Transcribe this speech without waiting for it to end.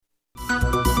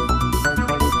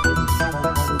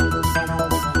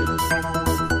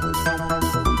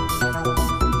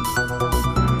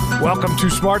Welcome to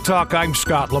Smart Talk. I'm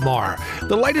Scott LaMar.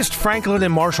 The latest Franklin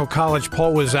and Marshall College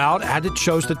poll is out, and it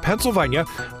shows that Pennsylvania,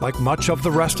 like much of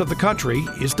the rest of the country,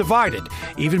 is divided,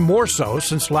 even more so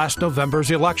since last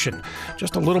November's election.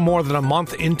 Just a little more than a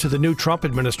month into the new Trump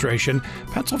administration,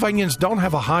 Pennsylvanians don't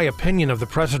have a high opinion of the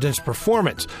president's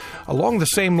performance. Along the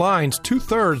same lines,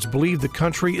 two-thirds believe the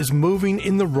country is moving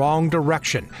in the wrong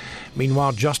direction.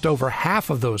 Meanwhile, just over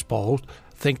half of those polled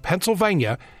think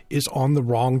Pennsylvania is on the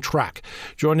wrong track.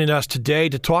 Joining us today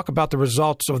to talk about the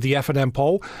results of the F&M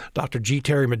poll, Dr. G.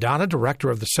 Terry Madonna, Director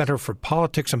of the Center for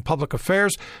Politics and Public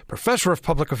Affairs, Professor of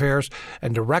Public Affairs,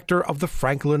 and Director of the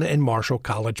Franklin and Marshall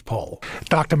College poll.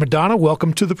 Dr. Madonna,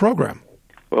 welcome to the program.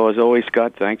 Well, as always,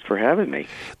 Scott, thanks for having me.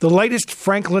 The latest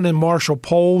Franklin and Marshall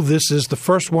poll, this is the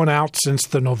first one out since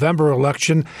the November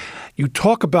election. You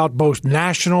talk about both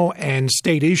national and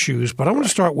state issues, but I want to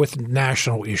start with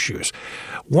national issues.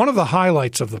 One of the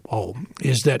highlights of the poll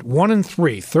is that 1 in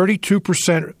 3,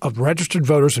 32% of registered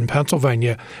voters in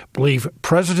Pennsylvania believe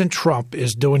President Trump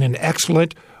is doing an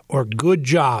excellent or good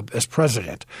job as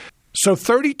president. So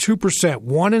 32%,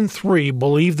 1 in 3,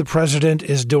 believe the president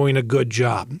is doing a good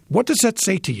job. What does that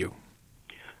say to you?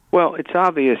 Well, it's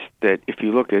obvious that if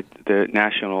you look at the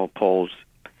national polls,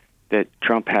 that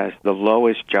Trump has the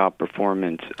lowest job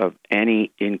performance of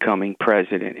any incoming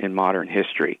president in modern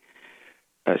history.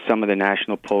 Some of the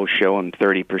national polls show him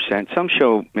 30%. Some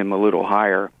show him a little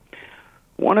higher.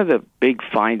 One of the big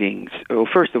findings, well,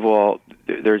 first of all,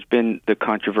 there's been the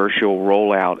controversial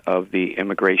rollout of the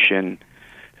immigration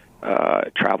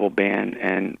travel ban,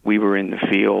 and we were in the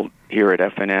field here at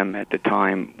F&M at the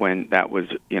time when that was,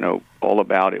 all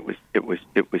about. It was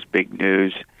big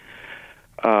news.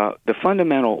 The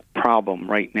fundamental problem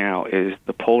right now is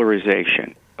the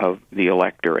polarization of the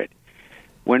electorate.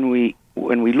 When we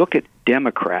look at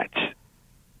Democrats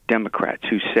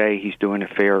who say he's doing a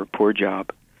fair or poor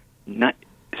job,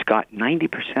 Scott,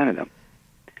 90% of them.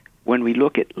 When we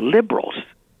look at liberals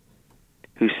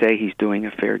who say he's doing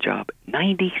a fair job,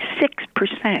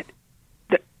 96%.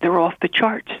 They're off the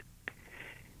charts.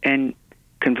 And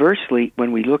conversely,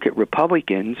 when we look at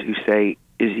Republicans who say,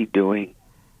 is he doing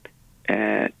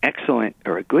an excellent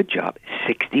or a good job,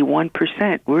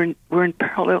 61%. We're in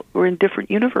parallel. We're in different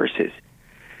universes.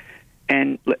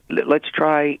 And let's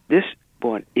try this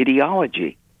one,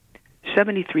 ideology.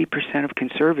 73% of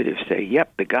conservatives say,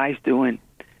 yep, the guy's doing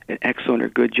an excellent or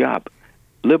good job.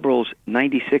 Liberals,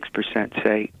 96%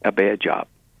 say a bad job.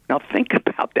 Now think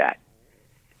about that.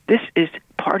 This is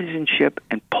partisanship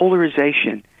and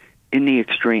polarization in the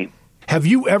extreme. Have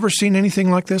you ever seen anything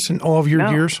like this in all of your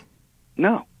years?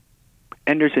 No.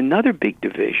 And there's another big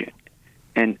division,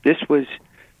 and this was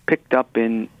picked up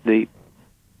in the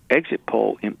exit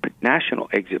poll, national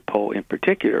exit poll in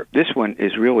particular. This one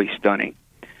is really stunning.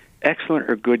 Excellent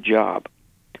or good job,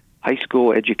 high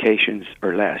school educations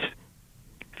or less,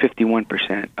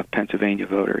 51% of Pennsylvania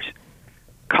voters.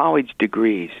 College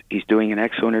degrees, he's doing an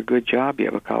excellent or good job, you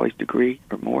have a college degree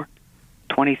or more,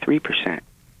 23%.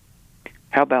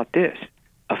 How about this?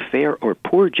 A fair or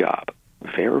poor job,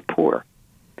 fair or poor.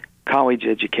 College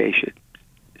education,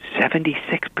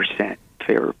 76%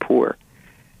 fair or poor.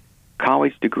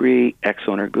 College degree,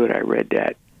 excellent or good, I read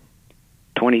that,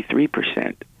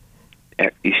 23%.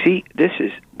 You see, this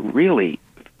is really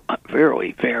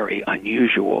very, very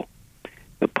unusual.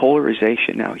 The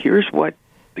polarization. Now, here's what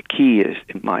the key is,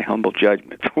 in my humble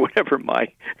judgment, for whatever my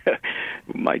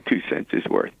 2 cents is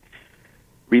worth.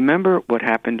 Remember what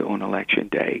happened on Election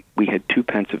Day. We had two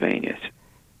Pennsylvanias.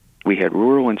 We had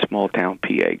rural and small-town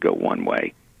PA go one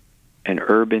way, and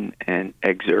urban and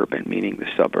exurban, meaning the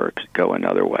suburbs, go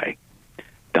another way.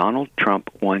 Donald Trump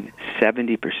won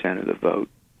 70% of the vote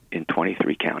in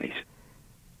 23 counties.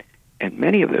 And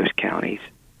many of those counties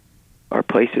are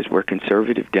places where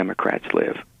conservative Democrats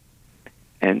live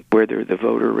and where they're the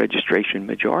voter registration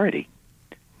majority.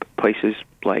 Places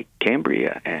like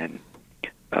Cambria and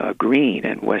Greene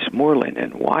and Westmoreland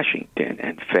and Washington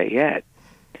and Fayette,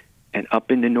 and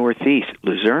up in the Northeast,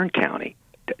 Luzerne County,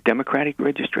 Democratic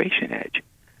registration edge.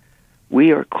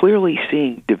 We are clearly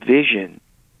seeing division,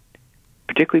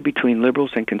 particularly between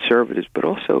liberals and conservatives, but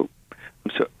also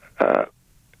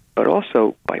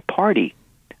by party,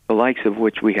 the likes of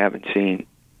which we haven't seen.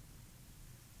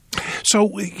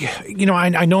 So,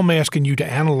 I know I'm asking you to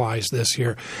analyze this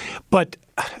here, but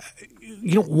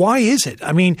why is it?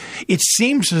 I mean, it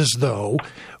seems as though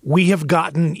we have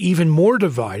gotten even more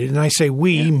divided, and I say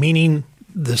we, meaning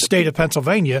the state of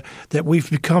Pennsylvania, that we've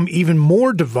become even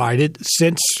more divided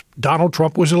since Donald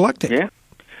Trump was elected. Yeah.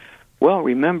 Well,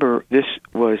 remember, this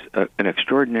was an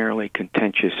extraordinarily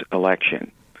contentious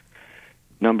election.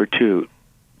 Number two,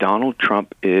 Donald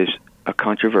Trump is a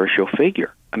controversial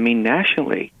figure. I mean,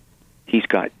 nationally, he's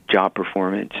got job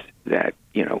performance that,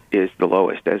 is the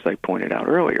lowest, as I pointed out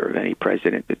earlier, of any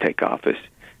president to take office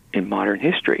in modern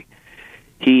history.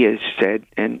 He has said,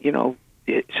 and,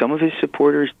 some of his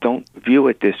supporters don't view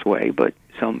it this way, but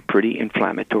some pretty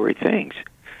inflammatory things.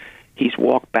 He's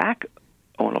walked back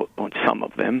on some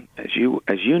of them, as you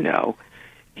know.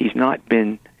 He's not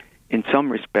been, in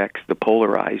some respects, the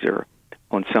polarizer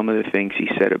on some of the things he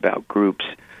said about groups,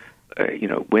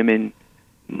 women,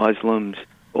 Muslims,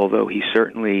 although he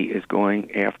certainly is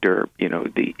going after,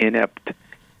 the inept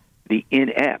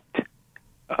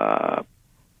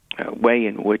way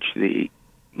in which the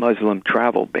Muslim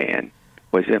travel ban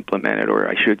was implemented, or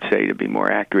I should say, to be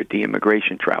more accurate, the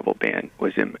immigration travel ban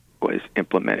was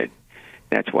implemented.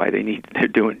 That's why they're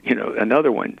doing,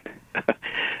 another one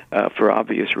for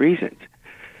obvious reasons.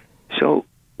 So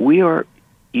we are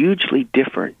hugely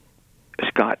different,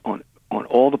 Scott, on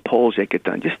all the polls that get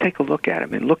done. Just take a look at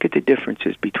them and look at the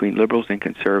differences between liberals and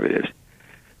conservatives.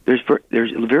 There's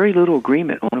very little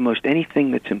agreement on almost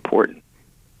anything that's important,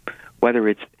 whether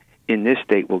it's in this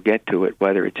state, we'll get to it,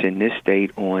 whether it's in this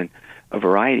state on a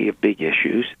variety of big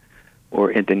issues,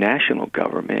 or in the national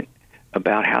government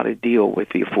about how to deal with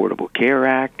the Affordable Care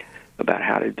Act, about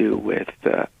how to do with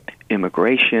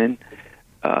immigration,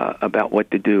 about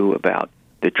what to do about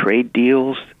the trade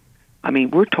deals. I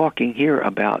mean, we're talking here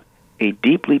about a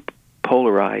deeply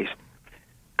polarized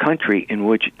country in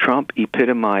which Trump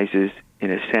epitomizes,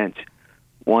 in a sense,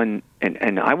 one,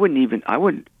 and I wouldn't have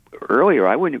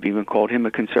even called him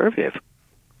a conservative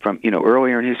from,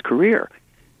 earlier in his career.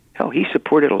 Hell, he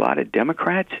supported a lot of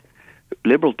Democrats,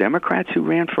 liberal Democrats who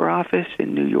ran for office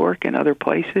in New York and other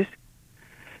places.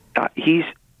 He's,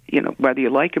 whether you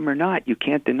like him or not, you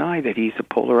can't deny that he is a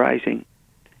polarizing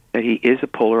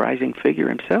figure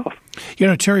himself.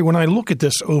 Terry, when I look at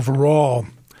this overall,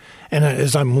 and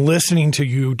as I'm listening to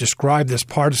you describe this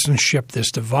partisanship, this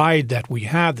divide that we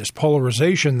have, this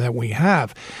polarization that we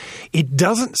have, it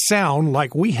doesn't sound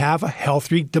like we have a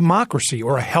healthy democracy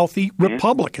or a healthy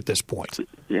republic at this point.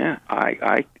 Yeah,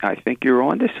 I think you're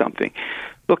onto something.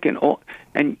 Look,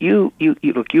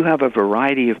 you have a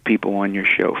variety of people on your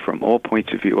show from all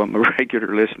points of view. I'm a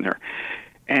regular listener,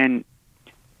 and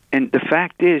the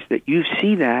fact is that you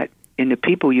see that in the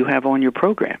people you have on your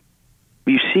program.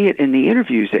 You see it in the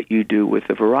interviews that you do with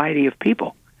a variety of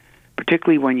people,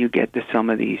 particularly when you get to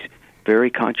some of these very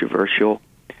controversial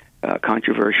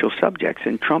subjects.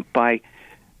 And Trump, by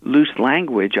loose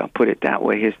language, I'll put it that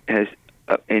way, has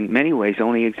in many ways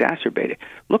only exacerbated.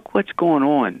 Look what's going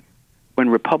on when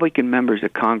Republican members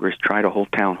of Congress try to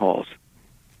hold town halls.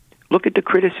 Look at the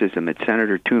criticism at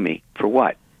Senator Toomey for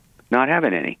what? Not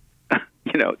having any.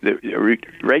 The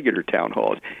regular town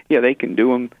halls. Yeah, they can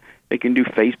do them. They can do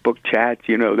Facebook chats.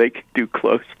 They can do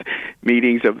closed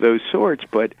meetings of those sorts.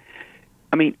 But,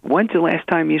 I mean, when's the last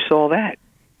time you saw that?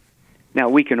 Now,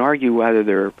 we can argue whether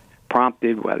they're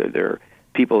prompted, whether they're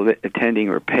people attending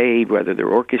are paid, whether they're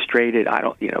orchestrated.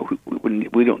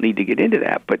 We don't need to get into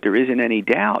that. But there isn't any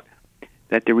doubt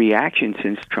that the reaction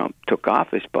since Trump took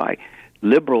office by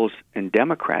liberals and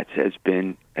Democrats has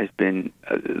been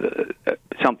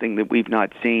something that we've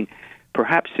not seen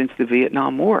perhaps since the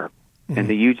Vietnam War and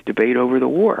the huge debate over the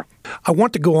war. I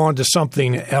want to go on to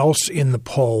something else in the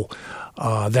poll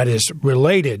that is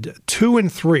related. 2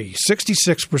 and 3,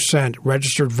 66%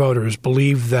 registered voters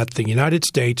believe that the United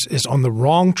States is on the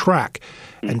wrong track,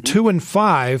 and 2 and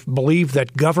 5 believe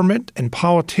that government and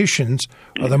politicians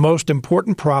are the most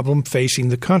important problem facing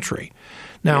the country.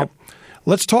 Now,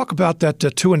 let's talk about that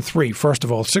 2 and 3. First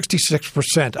of all,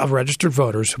 66% of registered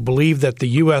voters who believe that the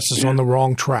U.S. is on the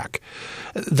wrong track.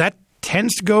 That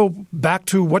tends to go back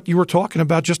to what you were talking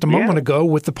about just a moment ago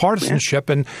with the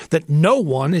partisanship and that no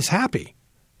one is happy.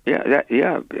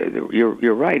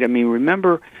 You're right. I mean,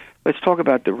 remember, let's talk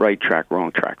about the right track,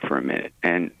 wrong track for a minute.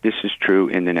 And this is true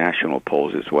in the national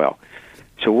polls as well.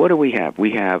 So what do we have?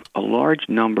 We have a large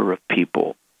number of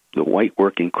people, the white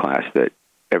working class that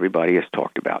everybody has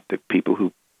talked about, the people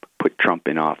who put Trump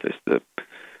in office, the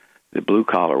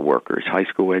blue-collar workers, high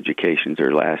school educations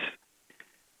or less,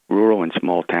 rural and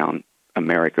small-town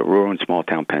America, rural and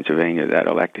small-town Pennsylvania that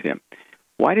elected him.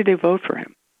 Why did they vote for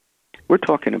him? We're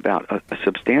talking about a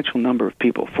substantial number of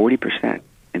people, 40%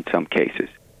 in some cases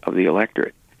of the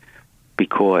electorate,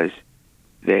 because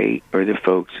they are the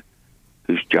folks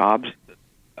whose jobs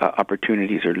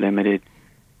opportunities are limited.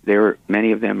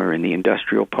 Many of them are in the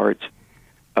industrial parts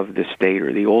of the state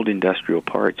or the old industrial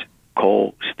parts,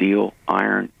 coal, steel,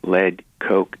 iron, lead,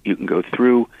 coke. You can go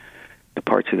through the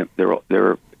parts of them.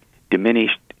 They're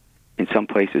diminished, in some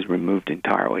places removed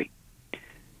entirely.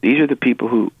 These are the people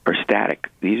who are static.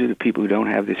 These are the people who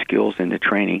don't have the skills and the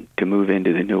training to move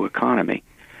into the new economy.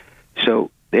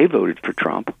 So they voted for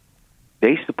Trump.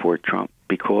 They support Trump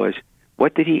because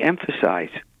what did he emphasize?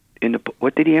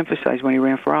 What did he emphasize when he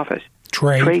ran for office?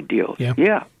 Trade deals.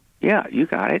 Yeah, you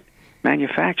got it.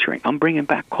 Manufacturing. I'm bringing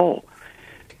back coal.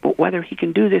 But whether he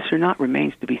can do this or not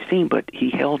remains to be seen, but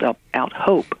he held out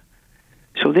hope.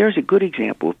 So there's a good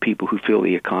example of people who feel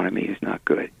the economy is not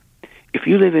good. If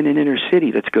you live in an inner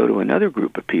city, let's go to another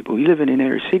group of people. You live in an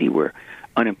inner city where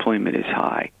unemployment is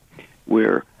high,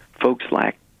 where folks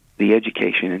lack the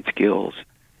education and skills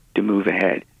to move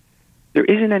ahead. There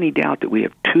isn't any doubt that we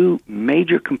have two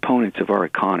major components of our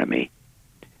economy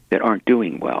that aren't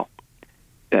doing well.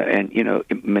 And, you know,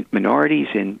 minorities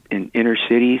in inner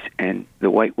cities and the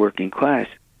white working class.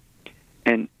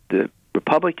 And the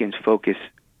Republicans focus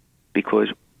because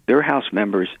their House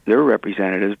members, their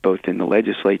representatives, both in the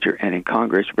legislature and in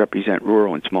Congress, represent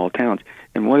rural and small towns.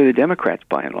 And what do the Democrats,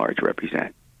 by and large,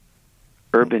 represent?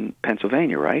 Urban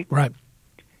Pennsylvania, right? Right.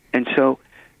 And so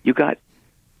you got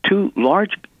two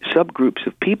large subgroups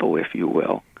of people, if you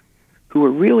will, who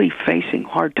are really facing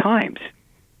hard times.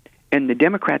 And the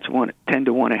Democrats tend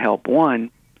to want to help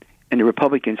one, and the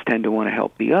Republicans tend to want to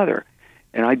help the other.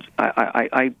 And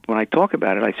I when I talk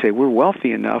about it, I say we're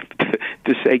wealthy enough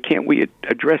to say, can't we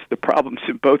address the problems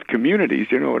in both communities?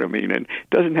 You know what I mean? And it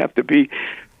doesn't have to be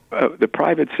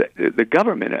the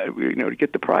government. You know, to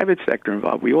get the private sector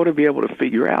involved, we ought to be able to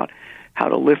figure out how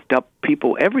to lift up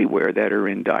people everywhere that are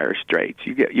in dire straits.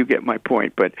 You get my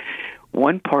point. But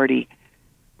one party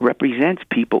represents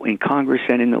people in Congress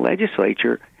and in the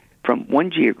legislature from one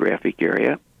geographic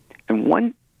area and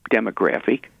one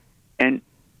demographic, and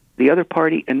the other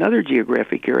party another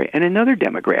geographic area and another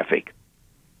demographic.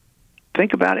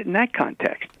 Think about it in that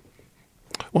context.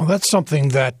 Well, that's something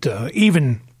that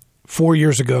even 4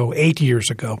 years ago, 8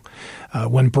 years ago,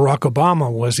 when Barack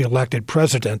Obama was elected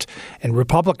president, and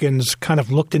Republicans kind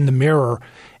of looked in the mirror,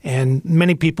 and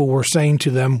many people were saying to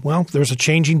them, well, there's a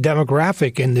changing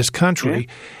demographic in this country,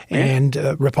 and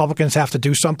Republicans have to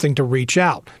do something to reach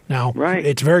out. Now,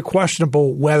 It's very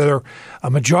questionable whether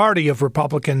a majority of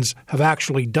Republicans have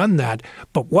actually done that,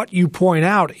 but what you point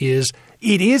out is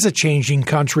it is a changing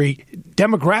country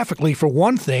demographically for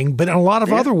one thing, but in a lot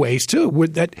of other ways too.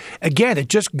 That again, it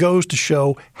just goes to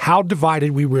show how divided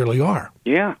we really are.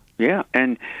 Yeah.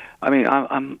 And I mean,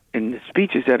 I'm in the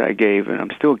speeches that I gave, and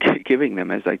I'm still giving them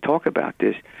as I talk about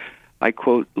this. I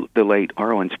quote the late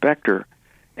Arlen Specter,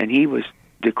 and he was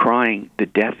decrying the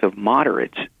death of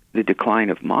moderates, the decline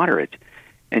of moderates,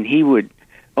 and he would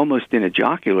almost in a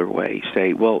jocular way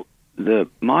say, "Well, the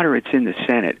moderates in the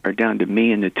Senate are down to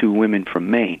me and the two women from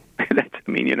Maine."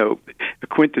 The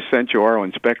quintessential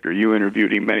Arlen Specter. You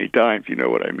interviewed him many times. You know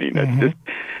what I mean. That's just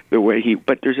the way he.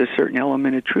 But there's a certain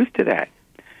element of truth to that.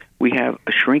 We have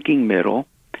a shrinking middle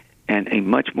and a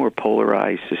much more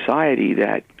polarized society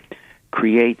that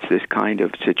creates this kind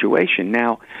of situation.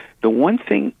 Now, the one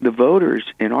thing the voters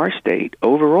in our state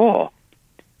overall,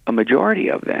 a majority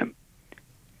of them,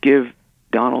 give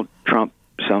Donald Trump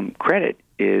some credit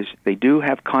is they do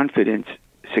have confidence,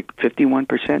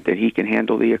 51%, that he can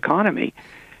handle the economy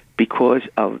because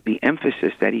of the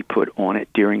emphasis that he put on it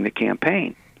during the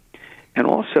campaign. And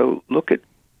also look at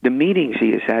the meetings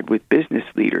he has had with business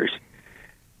leaders.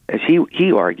 As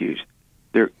he argues,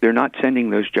 they're not sending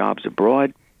those jobs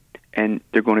abroad, and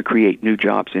they're going to create new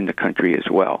jobs in the country as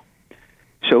well.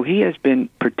 So he has been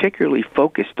particularly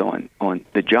focused on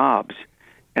the jobs,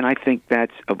 and I think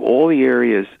that's, of all the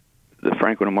areas the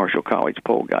Franklin and Marshall College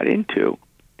poll got into,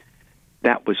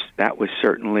 that was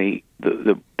certainly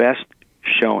the best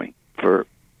showing for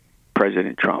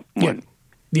President Trump.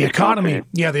 The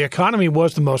economy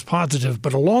was the most positive,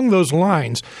 but along those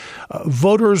lines,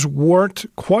 voters weren't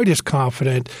quite as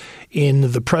confident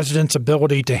in the president's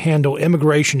ability to handle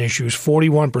immigration issues.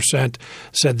 41%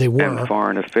 said they were. And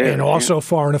foreign affairs. And also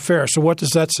foreign affairs. So what does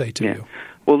that say to you?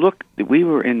 Well, look, we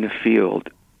were in the field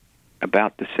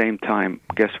about the same time.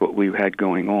 Guess what we had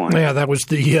going on? Yeah, that was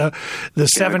the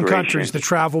 7 countries, the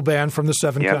travel ban from the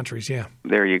 7 countries,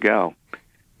 There you go.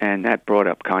 And that brought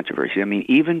up controversy. I mean,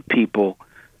 even people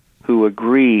who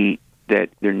agree that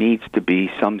there needs to be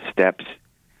some steps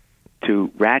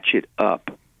to ratchet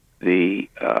up the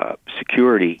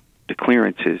security, the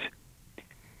clearances,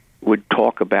 would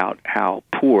talk about how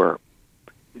poor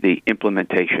the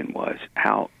implementation was,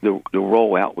 how the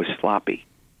rollout was sloppy.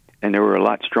 And there were a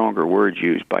lot stronger words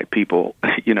used by people,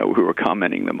 who were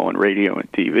commenting them on radio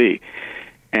and TV.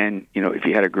 And, if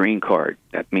you had a green card,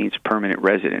 that means permanent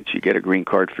residence. You get a green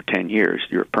card for 10 years,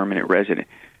 you're a permanent resident.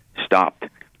 Stopped.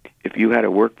 If you had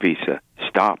a work visa,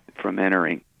 stopped from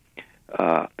entering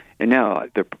And now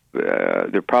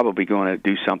they're probably going to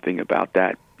do something about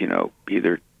that,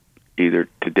 either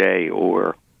today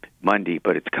or Monday,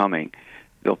 but it's coming.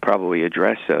 They'll probably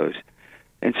address those.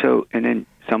 And then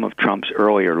some of Trump's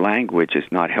earlier language has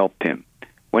not helped him.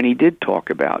 When he did talk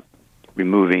about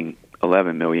removing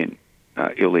 11 million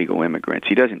illegal immigrants,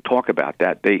 he doesn't talk about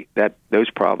that. Those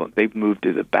problems, they've moved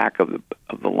to the back of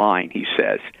the line, he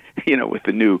says, with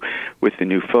the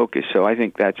new focus. So I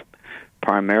think that's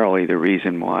primarily the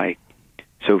reason why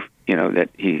that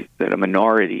a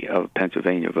minority of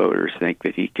Pennsylvania voters think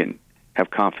that he can have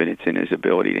confidence in his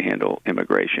ability to handle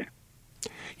immigration.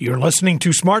 You're listening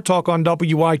to Smart Talk on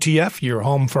WITF, your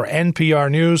home for NPR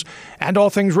News and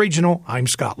all things regional. I'm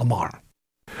Scott LaMar.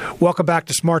 Welcome back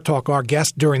to Smart Talk. Our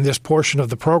guest during this portion of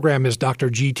the program is Dr.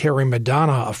 G. Terry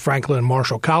Madonna of Franklin and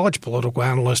Marshall College, political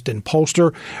analyst and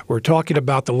pollster. We're talking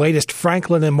about the latest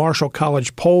Franklin and Marshall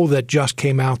College poll that just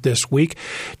came out this week.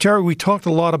 Terry, we talked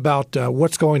a lot about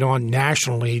what's going on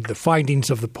nationally, the findings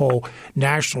of the poll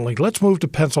nationally. Let's move to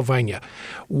Pennsylvania.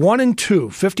 1 in 2,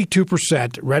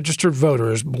 52% registered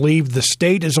voters believe the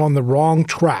state is on the wrong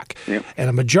track. Yep. And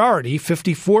a majority,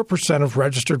 54% of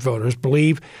registered voters,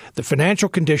 believe the financial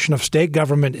condition of state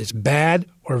government is bad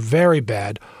or very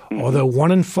bad, although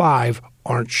 1 in 5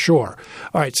 aren't sure.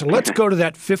 All right, so let's go to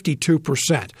that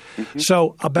 52%.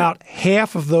 So about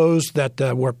half of those that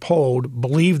were polled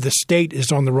believe the state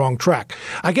is on the wrong track.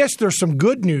 I guess there's some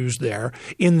good news there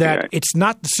in that it's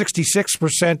not the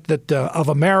 66% that of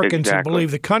Americans who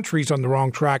believe the country's on the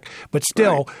wrong track, but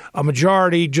still a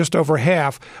majority, just over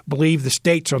half, believe the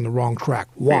state's on the wrong track.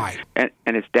 Why? And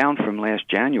it's down from last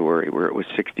January where it was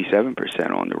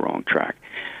 67% on the wrong track.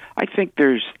 I think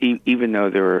there's, even though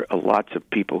there are lots of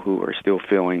people who are still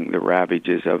feeling the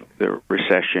ravages of the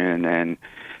recession and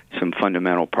some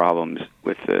fundamental problems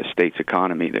with the state's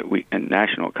economy and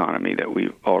national economy that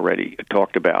we've already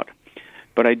talked about,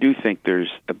 but I do think there's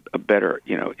a better,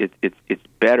 it's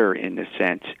better in the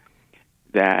sense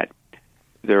that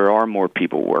there are more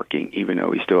people working, even though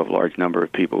we still have a large number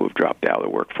of people who've dropped out of the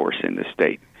workforce in the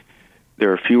state.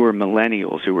 There are fewer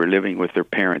millennials who are living with their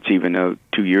parents, even though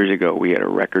 2 years ago we had a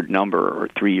record number, or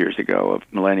 3 years ago, of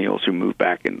millennials who moved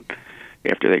back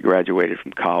after they graduated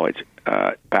from college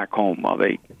back home while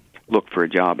they looked for a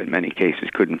job. In many cases,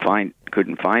 couldn't find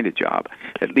a job,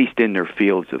 at least in their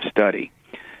fields of study.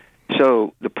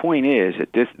 So the point is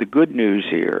that the good news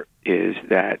here is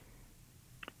that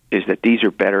these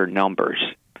are better numbers,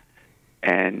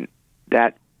 and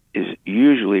that is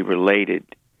usually related,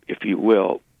 if you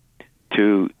will,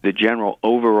 to the general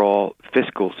overall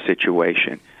fiscal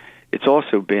situation. It's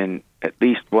also been at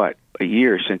least, a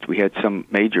year since we had some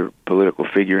major political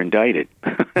figure indicted.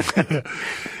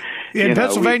 In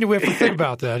Pennsylvania, we have to think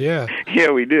about that, yeah.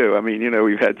 Yeah, we do. I mean,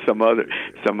 we've had some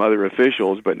other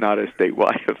officials, but not a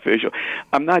statewide official.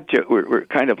 We're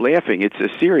kind of laughing. It's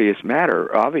a serious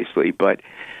matter, obviously, but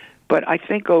I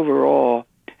think overall,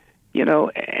 and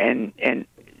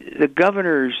the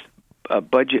governor's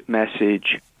budget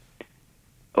message.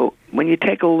 When you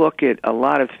take a look at a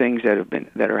lot of things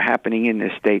that are happening in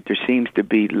this state, there seems to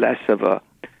be less of a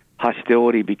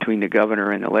hostility between the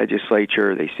governor and the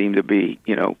legislature. They seem to be,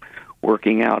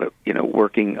 working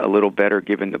a little better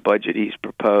given the budget he's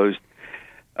proposed.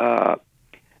 But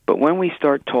when we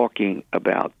start talking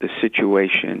about the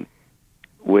situation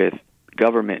with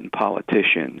government and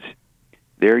politicians,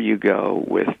 there you go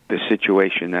with the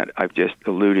situation that I've just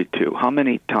alluded to. How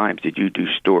many times did you do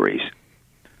stories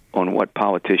on what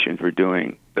politicians were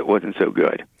doing that wasn't so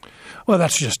good? Well,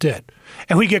 that's just it.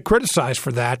 And we get criticized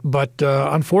for that, but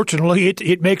unfortunately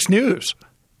it makes news.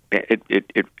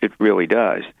 It really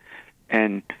does.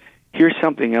 And here's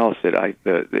something else that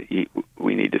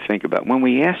we need to think about. When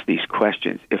we ask these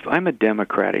questions, if I'm a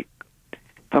Democratic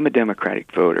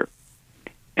voter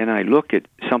and I look at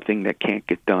something that can't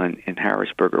get done in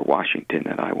Harrisburg or Washington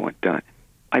that I want done,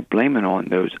 I blame it on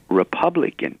those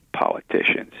Republican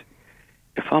politicians.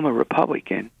 If I'm a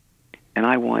Republican and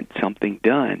I want something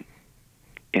done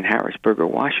in Harrisburg or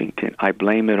Washington, I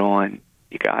blame it on,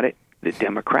 you got it, the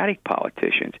Democratic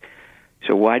politicians.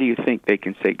 So why do you think they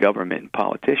can say government and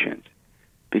politicians?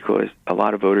 Because a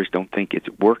lot of voters don't think it's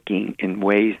working in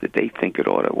ways that they think it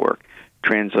ought to work.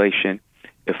 Translation: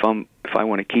 if I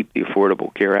want to keep the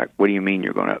Affordable Care Act, what do you mean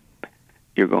you're going to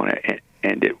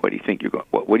end it? What do you think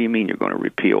what do you mean you're going to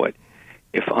repeal it?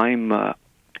 If I'm a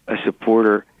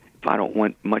supporter, if I don't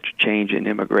want much change in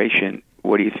immigration,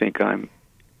 what do you think and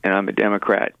I'm a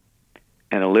Democrat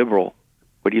and a liberal,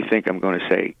 what do you think I'm going to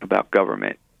say about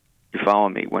government? You follow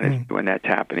me when that's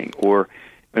happening? Or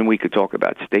And we could talk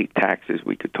about state taxes.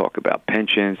 We could talk about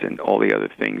pensions and all the other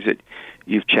things that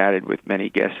you've chatted with many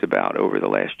guests about over the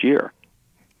last year.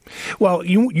 Well,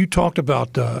 you talked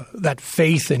about that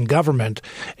faith in government,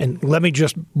 and let me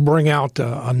just bring out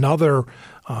another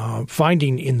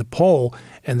finding in the poll,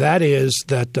 and that is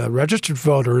that registered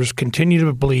voters continue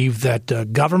to believe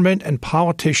that government and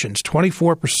politicians,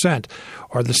 24%,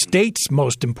 are the state's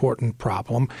most important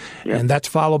problem, and that's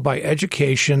followed by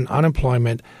education,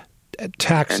 unemployment,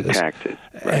 taxes.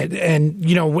 Right. And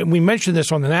you know, we mentioned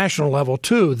this on the national level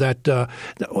too, that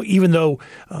even though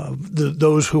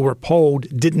those who were polled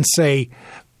didn't say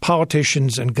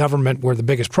politicians and government were the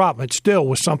biggest problem, it still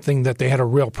was something that they had a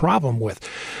real problem with.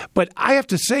 But I have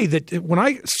to say that when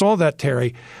I saw that,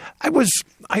 Terry,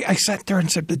 I sat there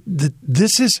and said,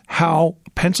 this is how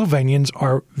Pennsylvanians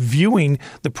are viewing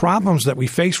the problems that we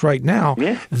face right now.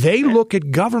 Yeah. They look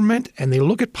at government and they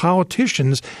look at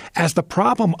politicians as the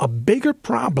problem, a bigger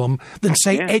problem than,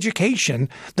 say, education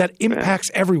that impacts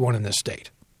everyone in this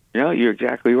state. No, you're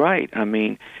exactly right. I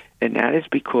mean, and that is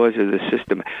because of the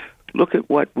system. Look at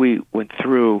what we went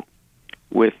through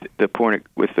with the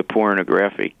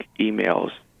pornographic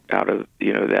emails out of,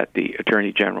 you know, that the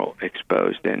Attorney General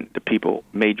exposed and the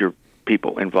major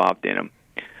people involved in them.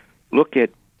 Look at,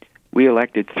 we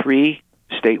elected 3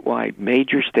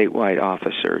 major statewide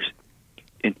officers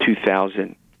in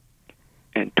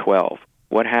 2012.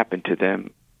 What happened to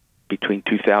them between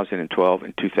 2012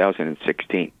 and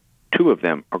 2016? 2 of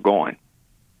them are gone,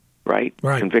 right?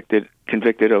 Convicted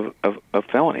of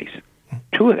felonies.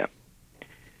 2 of them.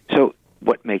 So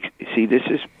what makes, see, this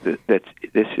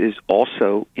is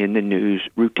also in the news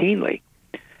routinely.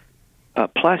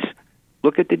 Plus,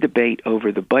 look at the debate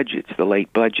over the budgets, the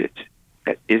late budgets.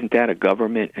 Isn't that a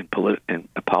government and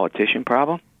a politician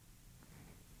problem?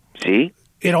 See?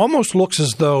 It almost looks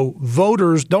as though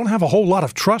voters don't have a whole lot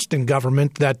of trust in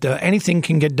government that anything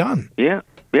can get done. They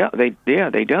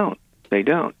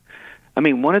don't. I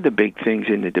mean, one of the big things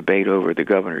in the debate over the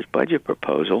governor's budget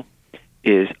proposal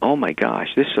is, oh my gosh,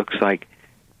 this looks like,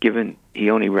 given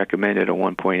he only recommended a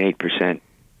 1.8%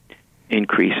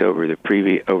 increase over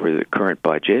the current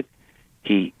budget,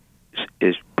 he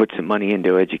put some money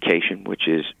into education, which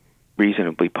is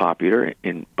reasonably popular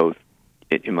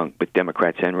among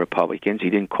Democrats and Republicans. He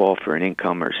didn't call for an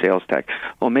income or sales tax.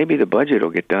 Well, maybe the budget will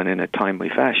get done in a timely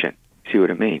fashion. See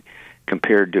what I mean?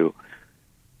 Compared to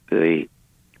the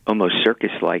almost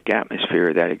circus-like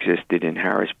atmosphere that existed in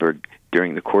Harrisburg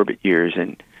during the Corbett years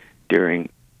and during,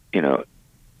 you know,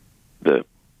 the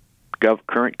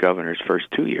current governor's first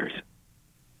 2 years.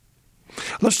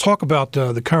 Let's talk about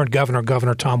the current governor,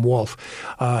 Governor Tom Wolf.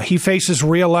 He faces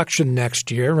re-election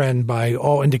next year, and by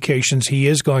all indications, he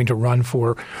is going to run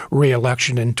for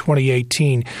re-election in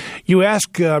 2018. You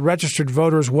ask registered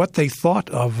voters what they thought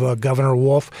of Governor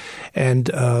Wolf, and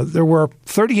there were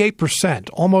 38%,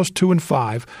 almost 2 in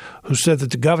 5, who said that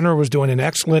the governor was doing an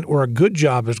excellent or a good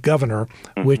job as governor,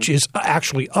 which is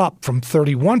actually up from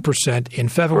 31% in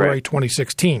February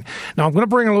 2016. Now, I'm going to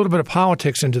bring a little bit of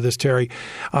politics into this, Terry.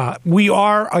 We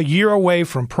are a year away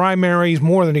from primaries,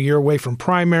 more than a year away from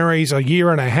primaries, a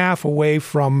year and a half away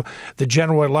from the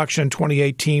general election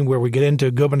 2018, where we get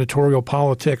into gubernatorial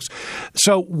politics.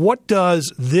 So what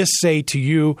does this say to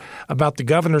you about the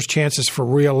governor's chances for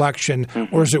re-election,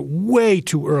 or is it way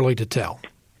too early to tell?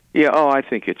 I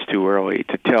think it's too early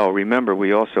to tell. Remember,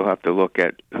 we also have to look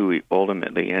at who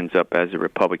ultimately ends up as a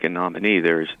Republican nominee.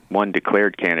 There's one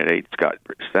declared candidate,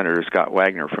 Senator Scott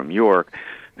Wagner from York,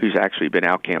 who's actually been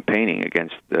out campaigning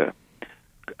against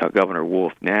Governor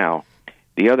Wolf now.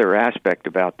 The other aspect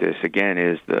about this, again,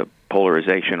 is the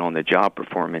polarization on the job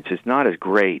performance is not as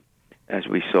great as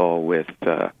we saw with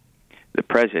the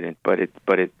president, but it's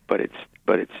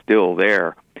still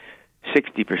there.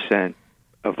 60%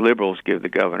 of liberals give the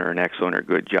governor an excellent or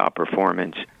good job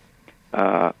performance,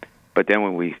 but then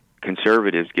when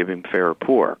conservatives give him fair or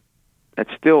poor,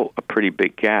 that's still a pretty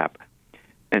big gap.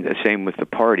 And the same with the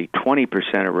party.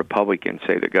 20% of Republicans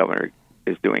say the governor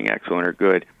is doing excellent or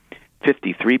good.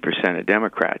 53% of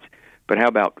Democrats. But how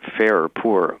about fair or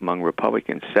poor among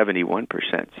Republicans? 71%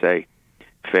 say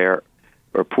fair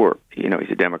or poor. You know,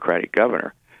 he's a Democratic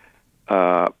governor.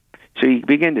 So you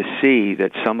begin to see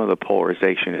that some of the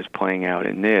polarization is playing out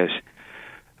in this.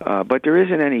 But there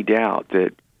isn't any doubt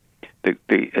that,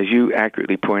 as you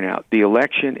accurately point out, the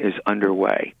election is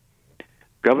underway.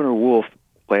 Governor Wolf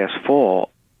last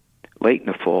fall, late in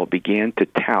the fall, began to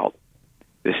tout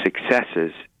the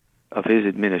successes of his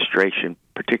administration,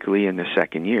 particularly in the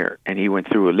second year. And he went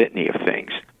through a litany of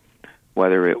things,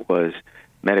 whether it was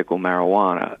medical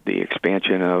marijuana, the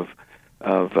expansion of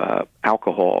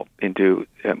alcohol into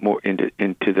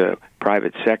the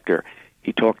private sector.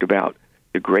 He talked about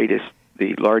the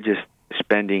largest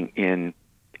spending in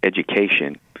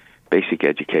education, basic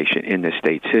education in the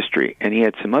state's history, and he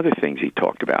had some other things he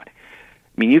talked about. I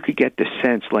mean, you could get the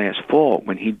sense last fall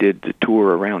when he did the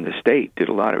tour around the state, did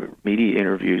a lot of media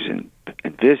interviews and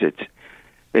visits,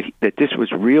 that this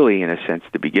was really, in a sense,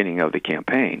 the beginning of the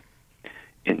campaign.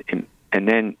 And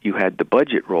then you had the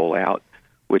budget rollout,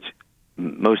 which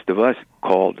most of us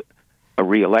called a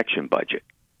re-election budget.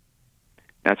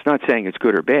 Now, it's not saying it's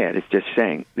good or bad. It's just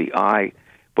saying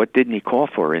what didn't he call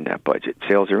for in that budget?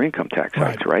 Sales or income tax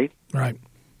hikes, right? Right.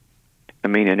 I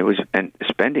mean, and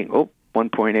spending,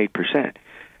 1.8%.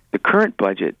 The current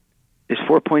budget is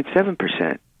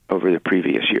 4.7% over the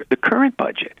previous year. The current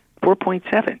budget,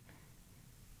 4.7.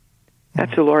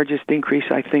 That's the largest increase,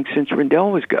 I think, since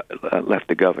Rendell left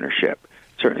the governorship.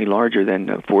 Certainly larger than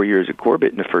the 4 years of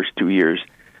Corbett and the first 2 years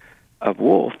of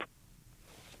Wolf.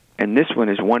 And this one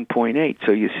is 1.8.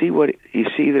 So you see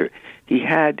there. He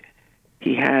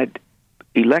had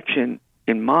election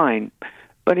in mind,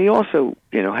 but he also,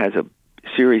 has a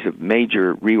series of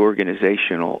major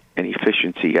reorganizational and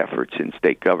efficiency efforts in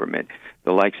state government,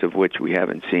 the likes of which we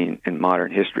haven't seen in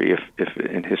modern history, if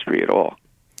in history at all.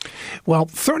 Well,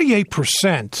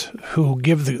 38% who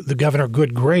give the governor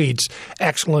good grades,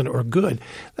 excellent or good,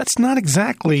 that's not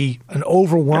exactly an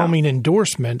overwhelming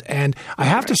endorsement. And I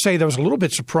have to say that I was a little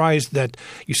bit surprised that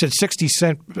you said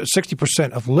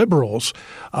 60% of liberals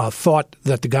thought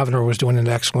that the governor was doing an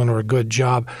excellent or a good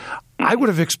job. I would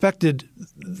have expected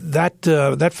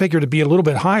that figure to be a little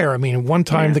bit higher. I mean, at one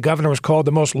time the governor was called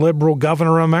the most liberal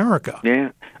governor in America.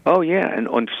 Yeah. Oh, yeah. And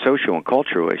on social and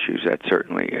cultural issues, that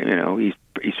certainly,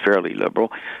 he's fairly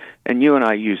liberal. And you and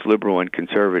I use liberal and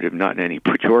conservative not in any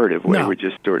pejorative way. No. We're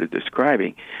just sort of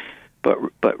describing.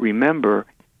 But remember,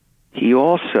 he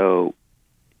also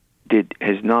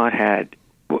has not had,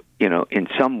 in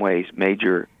some ways,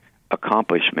 major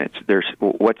accomplishments.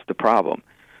 What's the problem?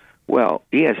 Well,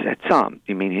 he has had some.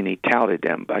 I mean, and he touted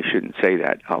them. I shouldn't say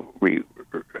that. I'll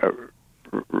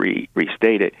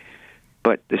restate it.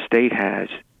 But the state has,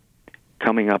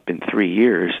 coming up in 3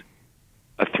 years,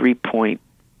 a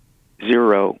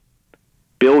 $3.0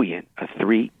 billion,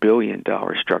 $3 billion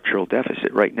structural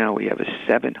deficit. Right now, we have a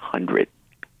 $700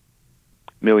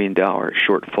 million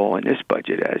shortfall in this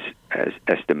budget, as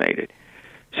estimated.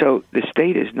 So the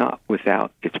state is not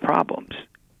without its problems.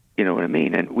 You know what I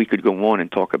mean? And we could go on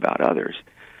and talk about others.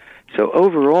 So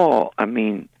overall, I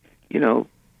mean,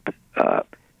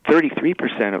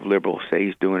 33% of liberals say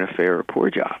he's doing a fair or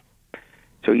poor job.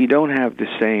 So you don't have the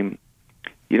same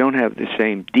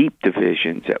deep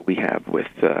divisions that we have with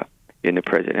in the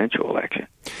presidential election.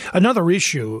 Another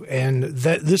issue, and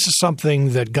this is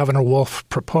something that Governor Wolf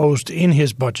proposed in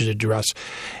his budget address,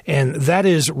 and that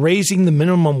is raising the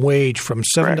minimum wage from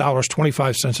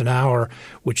 $7.25 an hour,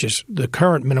 which is the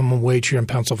current minimum wage here in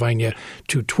Pennsylvania,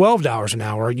 to $12 an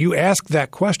hour. You ask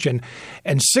that question,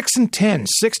 and 6 in 10,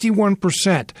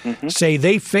 61% say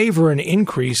they favor an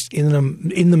increase in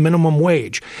the minimum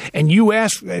wage. And you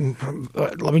ask, and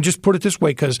let me just put it this way,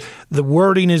 because the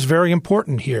wording is very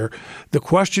important here. The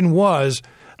question was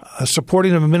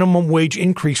supporting a minimum wage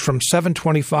increase from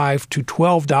 $7.25 to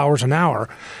 $12 an hour.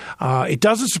 It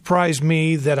doesn't surprise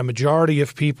me that a majority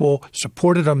of people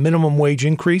supported a minimum wage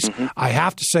increase. I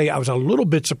have to say I was a little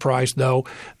bit surprised, though,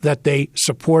 that they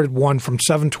supported one from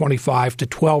 $7.25 to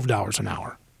 $12 an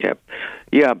hour. Yep.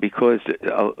 Yeah, because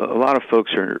a lot of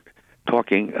folks are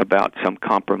talking about some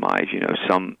compromise,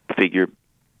 some figure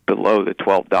below the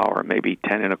 $12, maybe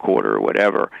 10 and a quarter or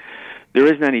whatever. There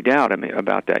isn't any doubt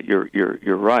about that.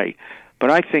 You're right.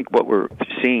 But I think what we're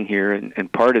seeing here,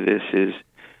 and part of this is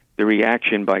the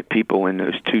reaction by people in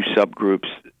those two subgroups,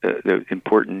 the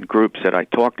important groups that I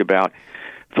talked about,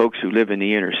 folks who live in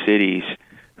the inner cities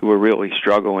who are really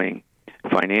struggling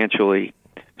financially,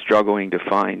 struggling to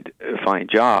find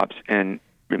jobs. And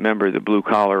remember, the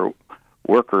blue-collar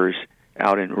workers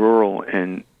out in rural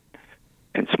and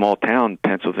small town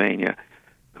Pennsylvania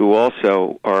who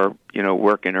also are,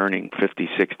 working, earning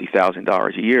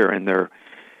 $50,000-$60,000 a year, and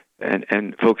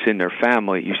folks in their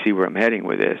family. You see where I'm heading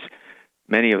with this.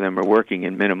 Many of them are working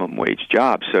in minimum wage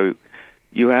jobs. So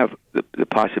you have the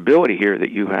possibility here that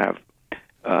you have,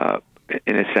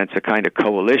 in a sense, a kind of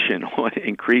coalition on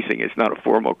increasing. It's not a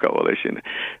formal coalition,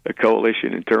 a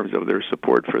coalition in terms of their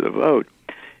support for the vote.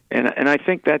 And I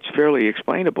think that's fairly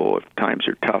explainable if times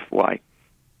are tough, why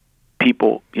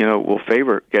people, will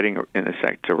favor getting, in a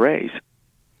sense, a raise.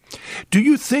 Do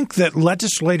you think that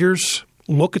legislators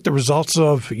look at the results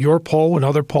of your poll and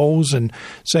other polls and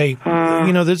say,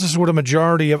 this is what a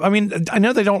majority of – I mean, I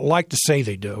know they don't like to say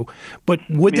they do, but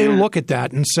would they look at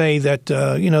that and say that,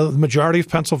 the majority of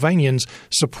Pennsylvanians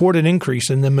support an increase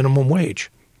in the minimum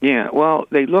wage? Yeah, well,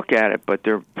 they look at it, but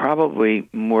they're probably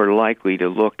more likely to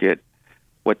look at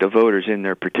what the voters in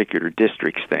their particular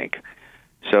districts think.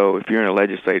 So if you're in a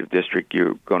legislative district,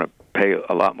 you're going to pay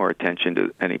a lot more attention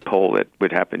to any poll that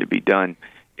would happen to be done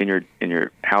in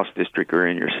your House district or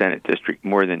in your Senate district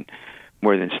more than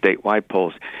statewide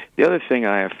polls. The other thing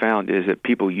I have found is that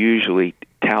people usually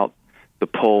tout the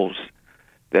polls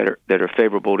that are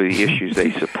favorable to the issues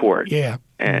they support,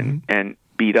 and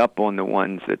beat up on the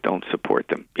ones that don't support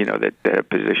them. That have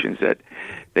positions that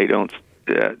they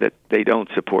don't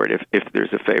support if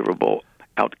there's a favorable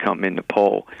outcome in the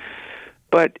poll.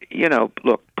 But,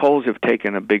 look, polls have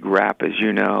taken a big rap, as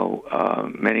you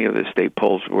know. Many of the state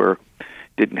polls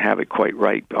didn't have it quite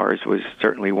right. Ours was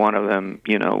certainly one of them.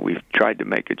 We've tried to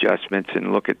make adjustments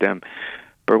and look at them.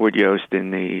 Burwood Yost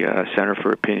in the Center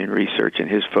for Opinion Research and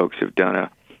his folks have done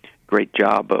a great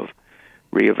job of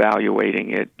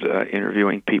reevaluating it,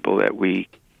 interviewing people that we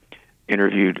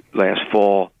interviewed last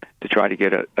fall to try to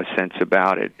get a sense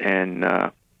about it. And,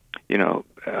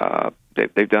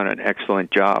 they've done an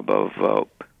excellent job of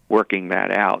working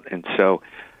that out. And so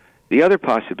the other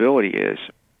possibility is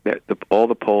that all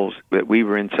the polls that we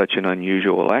were in such an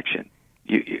unusual election.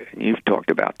 You've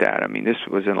talked about that. I mean, this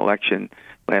was an election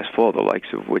last fall, the likes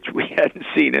of which we hadn't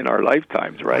seen in our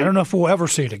lifetimes, right? I don't know if we'll ever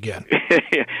see it again.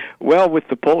 Well, with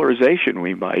the polarization,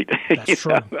 we might. That's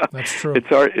true. That's true. It's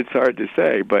hard to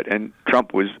say, and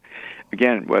Trump was,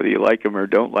 again, whether you like him or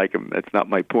don't like him, that's not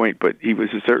my point, but he was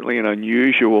certainly an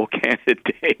unusual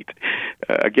candidate,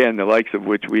 again, the likes of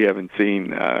which we haven't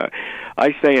seen,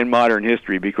 I say in modern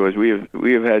history, because we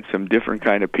have had some different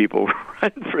kind of people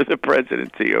run for the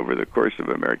presidency over the course of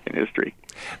American history.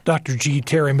 Dr. G.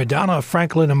 Terry Madonna of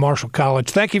Franklin and Marshall College.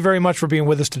 Thank you very much for being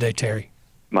with us today, Terry.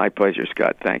 My pleasure,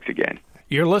 Scott. Thanks again.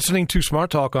 You're listening to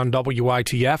Smart Talk on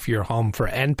WITF, your home for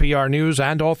NPR News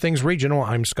and all things regional.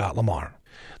 I'm Scott LaMar.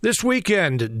 This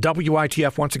weekend,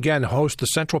 WITF once again hosts the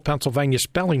Central Pennsylvania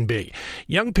Spelling Bee.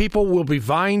 Young people will be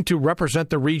vying to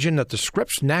represent the region at the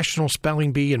Scripps National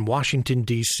Spelling Bee in Washington,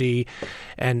 D.C.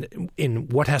 And in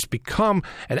what has become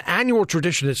an annual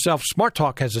tradition itself, Smart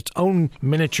Talk has its own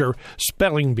miniature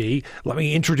spelling bee. Let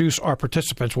me introduce our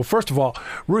participants. Well, first of all,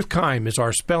 Ruth Keim is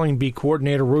our spelling bee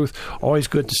coordinator. Ruth, always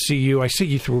good to see you. I see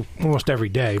you through almost every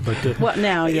day, but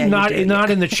not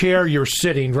in the chair you're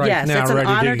sitting right now, yes, ready to go. Yes, it's an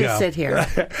honor to sit here.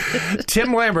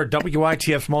 Tim Lambert,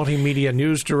 WITF's Multimedia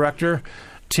News Director.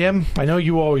 Tim, I know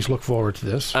you always look forward to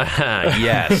this.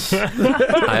 Yes.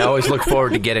 I always look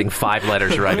forward to getting 5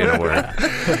 letters right in a word.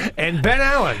 And Ben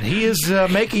Allen, he is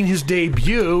making his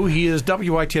debut. He is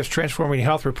WITF's Transforming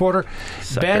Health reporter.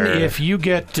 Sucker. Ben, if you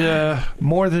get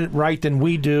more right than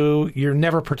we do, you're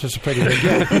never participating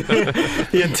again.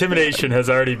 The intimidation has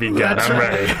already begun. I'm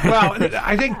ready. Well,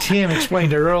 I think Tim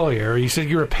explained it earlier. He said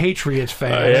you're a Patriots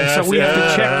fan, so we have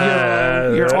to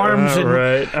check your arms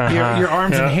and your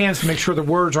arms and hands to make sure the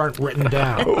words aren't written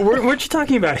down. Weren't you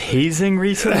talking about hazing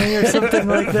recently or something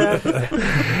like that?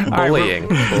 Bullying.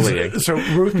 Bullying. So,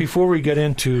 Ruth, before we get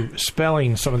into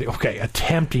spelling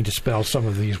attempting to spell some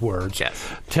of these words, yes.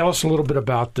 Tell us a little bit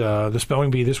about the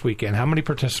spelling bee this weekend. How many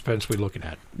participants are we looking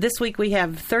at? This week we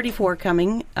have 34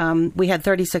 coming. We had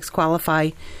 36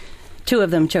 qualify. 2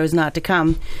 of them chose not to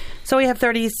come. So we have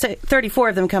 34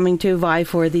 of them coming to vie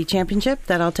for the championship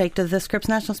that I'll take to the Scripps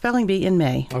National Spelling Bee in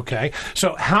May. Okay.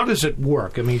 So how does it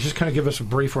work? I mean, just kind of give us a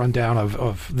brief rundown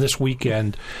of this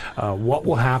weekend, what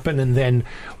will happen, and then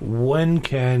when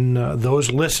can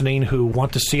those listening who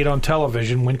want to see it on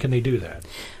television, when can they do that?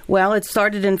 Well, it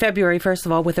started in February, first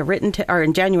of all, with or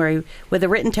in January, with a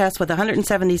written test with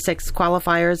 176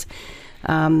 qualifiers.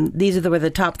 These were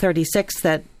the top 36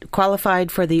 that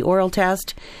qualified for the oral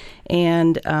test,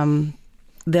 and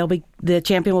the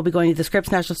champion will be going to the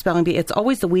Scripps National Spelling Bee. It's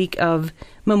always the week of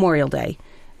Memorial Day.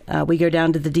 We go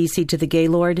down to the D.C. to the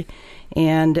Gaylord,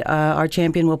 and our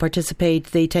champion will participate.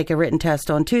 They take a written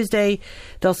test on Tuesday.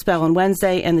 They'll spell on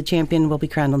Wednesday, and the champion will be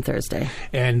crowned on Thursday.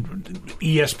 And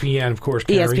ESPN, of course,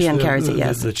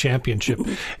 carries the championship.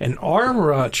 And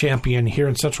our champion here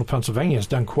in Central Pennsylvania has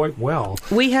done quite well.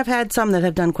 We have had some that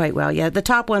have done quite well, yeah. The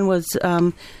top one was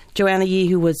Joanna Yee,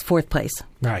 who was 4th place.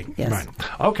 Right, yes. Right.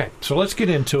 Okay, so let's get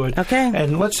into it. Okay.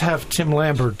 And let's have Tim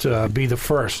Lambert be the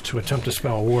first to attempt to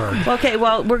spell a word. Okay,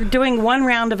 well, we're doing one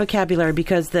round of vocabulary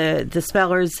because the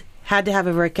spellers had to have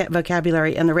a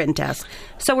vocabulary in the written test.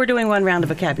 So we're doing one round of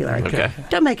vocabulary. Okay.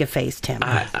 Don't make a face, Tim.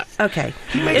 Okay.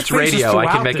 It's radio. I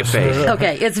can make a face.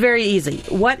 Okay, it's very easy.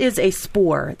 What is a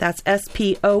spore? That's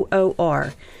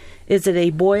SPOOR. Is it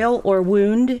a boil or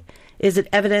wound? Is it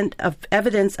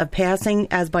evidence of passing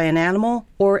as by an animal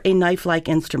or a knife-like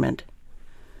instrument?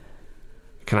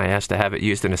 Can I ask to have it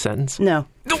used in a sentence? No.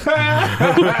 Not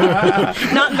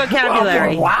in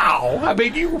vocabulary. Wow. I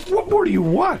mean, what more do you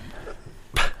want?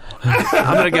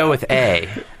 I'm going to go with A.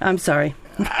 I'm sorry.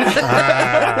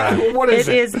 What is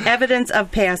it? It is evidence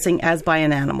of passing as by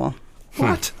an animal.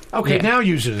 What? Okay, now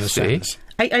use it in a sentence.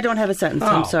 I don't have a sentence.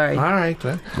 I'm sorry. All right.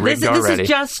 Then. This is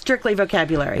just strictly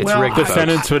vocabulary. It's rigged, The folks.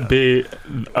 sentence would be,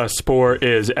 a spore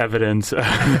is evidence.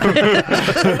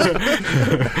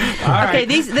 Okay,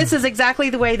 this is exactly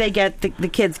the way they get the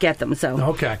kids get them. So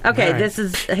Okay. Okay, All right. this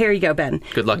is here you go, Ben.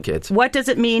 Good luck, kids. What does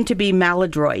it mean to be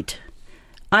maladroit?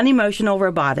 Unemotional,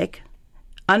 robotic,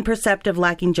 unperceptive,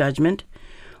 lacking judgment,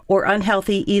 or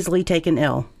unhealthy, easily taken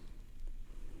ill?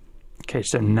 Okay,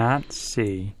 so not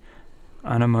C.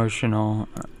 Unemotional,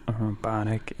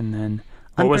 robotic, and then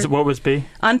what was B?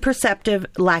 Unperceptive,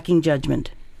 lacking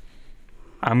judgment.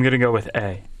 I'm gonna go with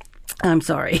A. I'm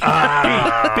sorry. B.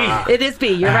 It is B.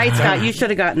 You're right, Scott. You should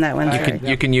have gotten that one.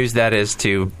 You can use that as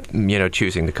to,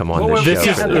 choosing to come on this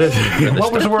was show.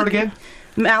 What was the word again?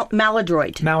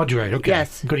 Maladroit. Maladroit. Okay.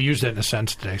 Yes. I'm going to use that in a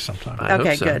sentence today sometime. I hope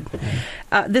Okay, so. good.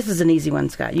 This is an easy one,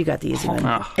 Scott. You got the easy one.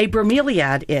 Oh. A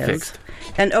bromeliad is Fixed.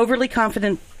 an overly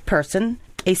confident person,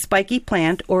 a spiky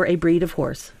plant, or a breed of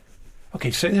horse. Okay,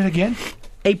 say that again.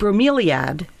 A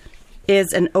bromeliad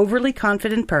is an overly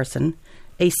confident person,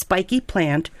 a spiky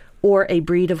plant, or a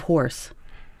breed of horse.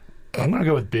 I'm going to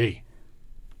go with B.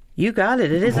 You got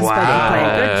it. It is a spiky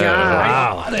plant. Good job.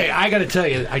 Wow. I got to tell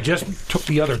you, I just took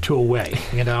the other two away,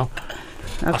 Okay.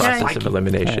 Process of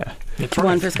elimination. That's One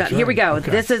right. for Scott. That's Here we go. right.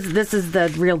 Okay. This is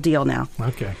the real deal now.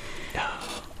 Okay.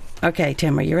 Okay,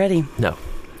 Tim, are you ready? No.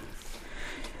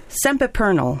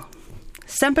 Sempiternal.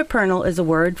 Sempiternal is a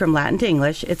word from Latin to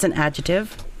English. It's an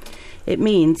adjective. It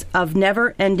means of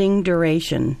never-ending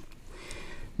duration.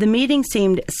 The meeting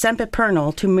seemed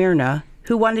sempiternal to Myrna,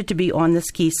 who wanted to be on the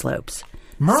ski slopes.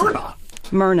 Myrna.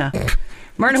 Myrna.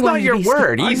 Myrna It's wanted not to your be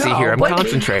word. I Easy know, here. I'm but-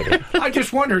 concentrating. I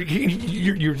just wondered,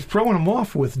 you're throwing them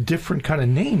off with different kind of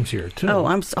names here, too. Oh,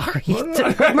 I'm sorry.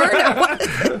 Myrna. What?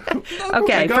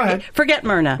 Okay, go ahead. forget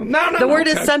Myrna. No, the word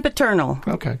okay. is sempiternal.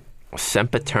 Okay.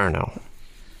 Sempiternal.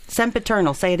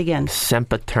 Sempiternal. Say it again.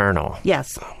 Sempiternal.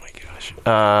 Yes. Oh, my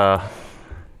gosh.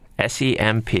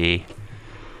 SEMP.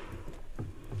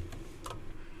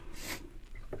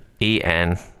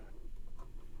 EN.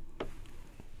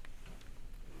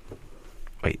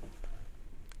 Wait.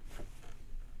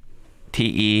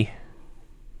 TENAREL.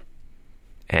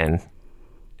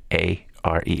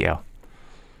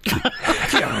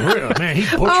 Yeah, really, man, he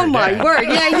butchered Oh my that. word!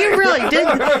 Yeah, you really did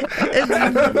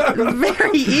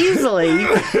very easily.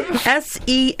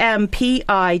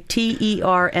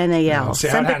 SEMPITERNAL. See,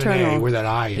 I had an A Sempiternal. where that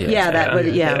I is. Yeah, that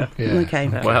would. Yeah. Yeah. Okay.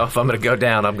 Well, if I'm going to go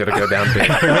down, I'm going to go down big.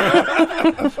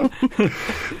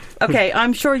 Okay.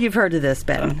 I'm sure you've heard of this,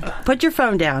 Ben. Put your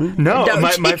phone down. No, Don't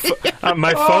my you? phone.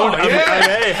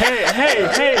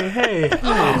 Hey.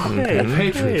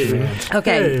 Patriots fans.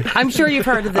 Okay. I'm sure you've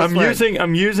heard of this I'm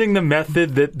word. using the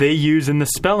method that they use in the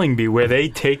spelling bee, where they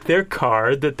take their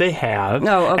card that they have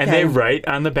and they write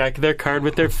on the back of their card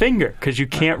with their finger, because you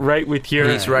can't write with your.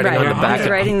 He's writing Right. on the back.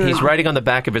 He's writing on the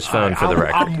back of his phone for the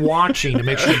record. I'm watching to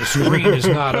make sure the screen is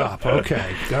not up.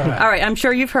 Okay, go ahead. All right. I'm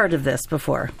sure you've heard of this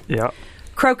before. Yeah.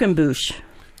 Croquembouche.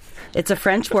 It's a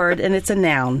French word and it's a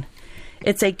noun.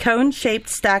 It's a cone-shaped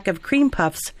stack of cream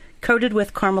puffs coated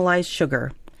with caramelized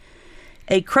sugar.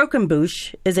 A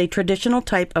croquembouche is a traditional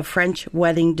type of French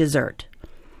wedding dessert.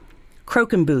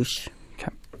 Croquembouche.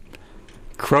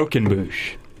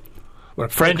 Croquembouche.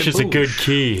 What, French is a good croquembouche?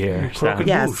 key here. Croquembouche.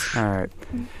 Yes. All right.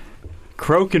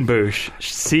 Croquembouche.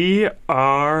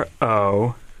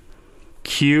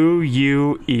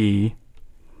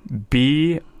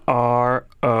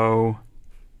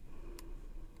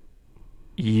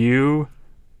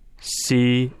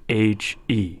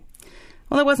 CROQUEBROUCHE.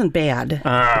 Well, it wasn't bad.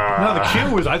 No, the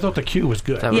Q was. I thought the Q was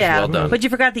good. That was Yeah, well done. but you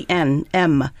forgot the N.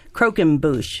 M.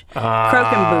 Croquembouche.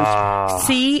 Croquembouche.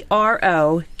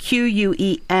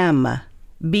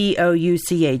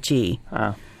 CROQUEMBOUCHE.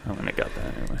 Oh, I wouldn't have got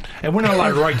that anyway. And we're not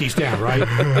allowed to write these down, right?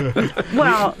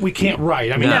 Well, we can't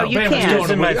write. I mean, No, you Ben was can't. doing It's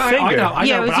in it my with- I finger. know,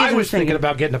 Yeah, it but was I using was his finger. thinking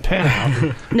about getting a pen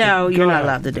out. no, you're not ahead.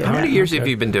 allowed to do How that. many years have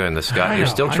you been doing this, Scott? I You're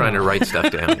know, still I trying to know. write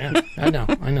stuff down. I know.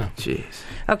 Jeez.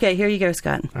 Okay, here you go,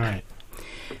 Scott. All right.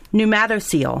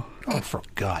 Pneumatocoel. Oh, for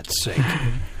God's sake.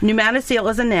 Pneumatocoel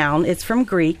is a noun. It's from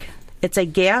Greek. It's a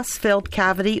gas-filled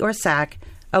cavity or sac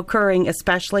occurring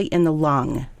especially in the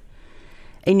lung.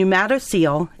 A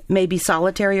pneumatocoel, may be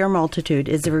solitary or multitude,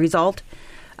 is the result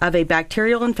of a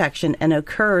bacterial infection and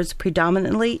occurs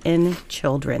predominantly in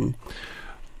children.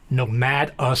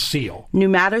 Pneumatocoel.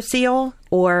 Pneumatocoel,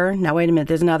 or, now wait a minute,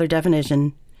 there's another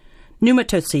definition.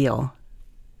 Pneumatocoel.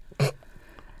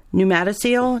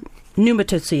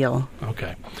 Pneumatocoel.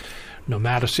 Okay.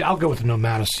 Pneumatocoel. I'll go with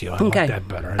pneumatocoel. I like that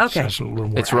better.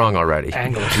 It's wrong already.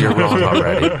 You're wrong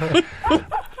already.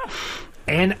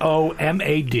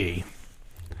 Nomad.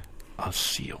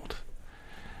 Sealed.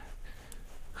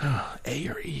 A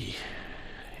or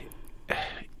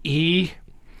E?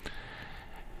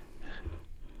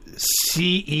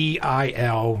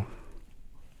 Ceiled.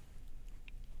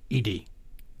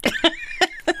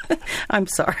 I'm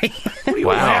sorry. What are you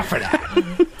laughing at?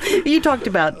 You talked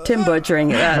about Tim butchering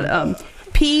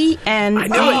P-N-E. I knew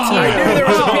there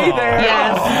was a P there.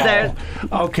 Yes.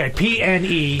 Okay,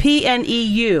 P-N-E.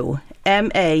 P-N-E-U.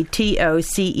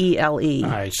 M-A-T-O-C-E-L-E. All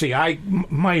right. See,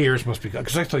 my ears must be good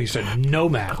because I thought you said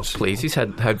pneumatocoel. Please, these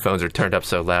headphones are turned up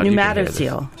so loud.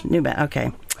 Pneumatocoel.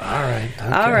 Okay. All right. Okay.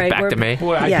 All right. Back to me.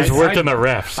 Boy, yes. He's working the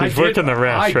refs. He's working the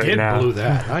refs right now. I did blow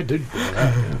that. I did blow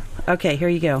that. Yeah. Okay, here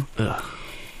you go.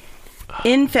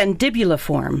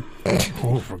 Infundibuliform.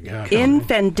 Oh, forgot.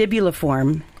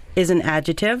 Infundibuliform is an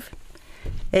adjective.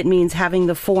 It means having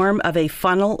the form of a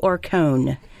funnel or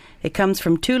cone. It comes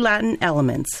from two Latin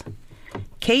elements.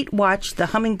 Kate watched the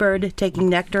hummingbird taking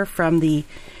nectar from the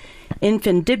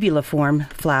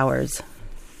infundibuliform flowers.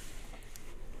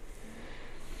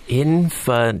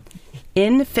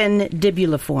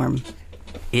 Infundibuliform.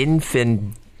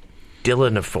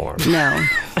 No.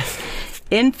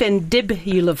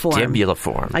 Infundibuliform.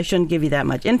 Dibuliform. I shouldn't give you that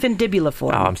much.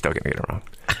 Infundibuliform. Oh, I'm still going to get it wrong.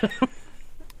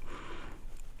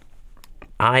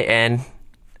 I-N-F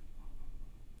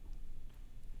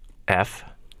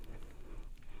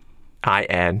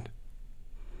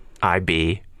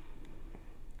I-N-I-B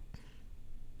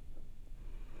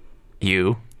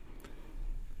U-L-O-F-O-R-M.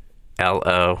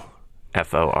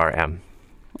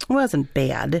 Wasn't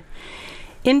bad.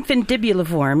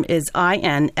 Infundibuliform is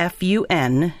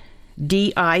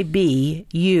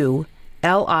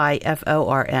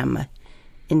I-N-F-U-N-D-I-B-U-L-I-F-O-R-M.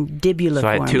 Indubuliform. So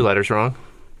I had two letters wrong?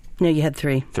 No, you had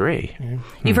three. Three?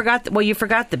 You forgot. You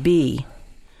forgot the B.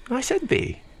 I said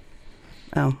B.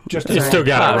 Oh, you still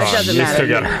got it wrong. It doesn't You matter. still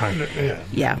got it wrong.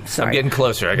 Yeah, sorry. I'm getting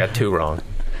closer. I got two wrong.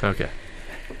 Okay.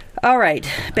 All right,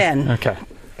 Ben. Okay.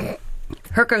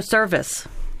 Hercocervus.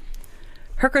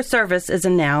 Hercocervus is a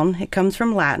noun. It comes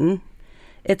from Latin.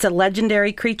 It's a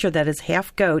legendary creature that is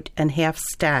half goat and half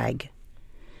stag.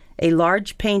 A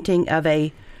large painting of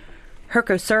a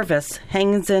Hercocervus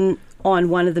hangs on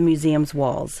one of the museum's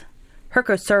walls.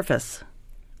 Hercocervus.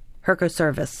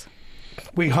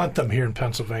 We hunt them here in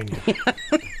Pennsylvania.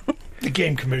 The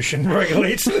Game Commission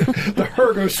regulates the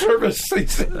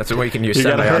Hercocervus. That's what we can use. You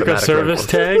got a Hercocervus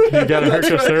tag? You got a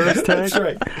Hercocervus tag? That's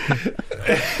right.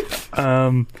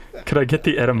 Could I get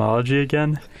the etymology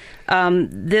again?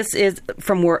 This is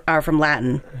from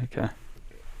Latin. Okay.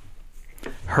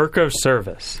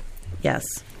 Hercocervus. Yes.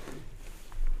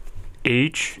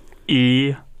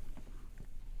 H-E-R.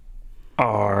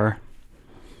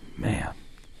 Man.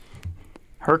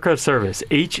 Hercocervus.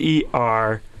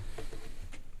 H-E-R.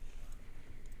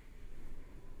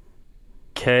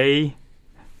 K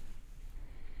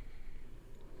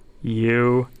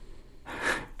U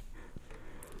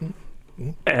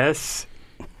S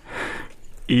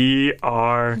E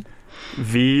R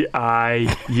V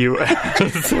I U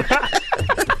S.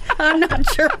 I'm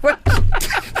not sure what.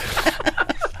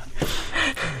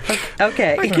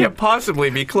 Okay. I can't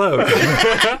possibly be close.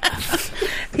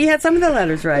 He had some of the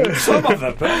letters right. Some of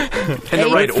them. In the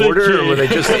right order, or were they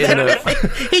just in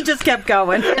the... He just kept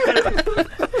going.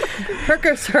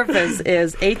 Hercocervus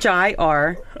is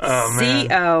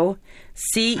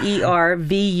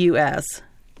H-I-R-C-O-C-E-R-V-U-S.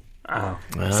 Oh.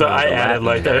 So I added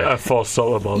like a full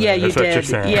syllable there. Yeah, you That's what did. you're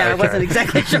saying. Yeah, okay. I wasn't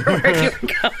exactly sure where you were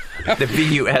going. The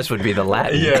V-U-S would be the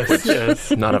Latin, which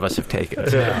none of us have taken.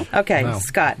 Yeah. Okay, no.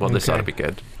 Scott. Well, this ought to be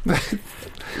good.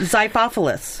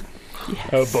 Xiphophilus. Yes.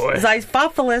 Oh, boy.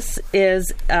 Xiphophilus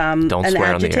is an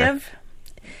adjective.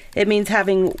 It means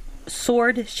having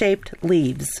sword-shaped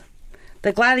leaves.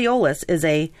 The gladiolus is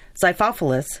a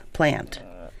xiphophilus plant.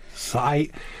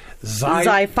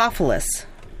 Xiphophilus.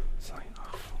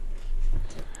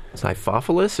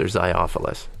 Xiphophilus or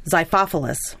Xiophilus?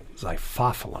 Xiphophilus.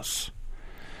 Xiphophilus.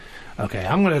 Okay,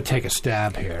 I'm going to take a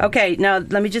stab here. Okay, now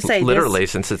let me just say literally,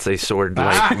 since it's a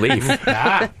sword-like leaf.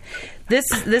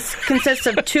 This consists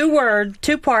of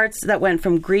two parts that went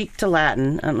from Greek to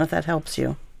Latin. I don't know if that helps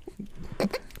you.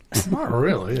 Not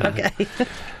really. Okay.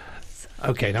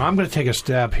 Okay, now I'm going to take a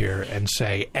stab here and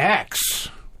say X.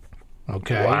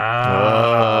 Okay.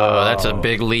 Wow. Oh, that's a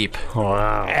big leap.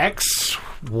 Wow. X,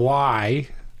 Y.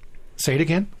 Say it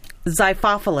again.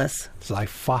 Xiphophilus.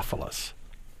 Xiphophilus.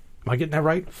 Am I getting that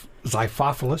right?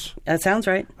 Xiphophilus? That sounds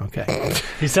right. Okay.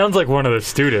 He sounds like one of the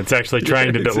students actually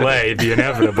trying to delay the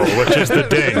inevitable, which is the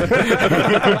ding.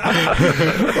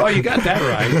 Well, you got that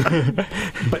right.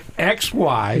 But X,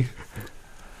 Y,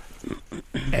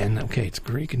 and, okay, it's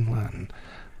Greek and Latin.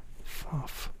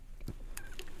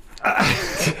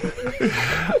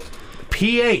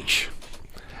 PH.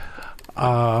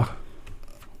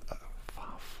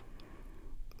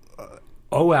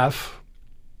 OF.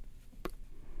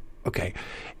 Okay.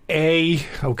 A.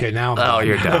 Okay, now I'm done. Oh,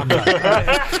 you're done.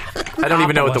 I don't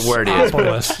even know what the word is.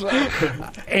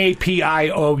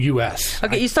 APIOUS.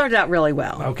 Okay, you started out really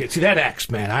well. Okay, see that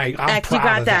X, man. I'm X, proud you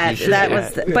got of that.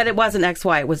 That But it wasn't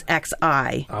XY, it was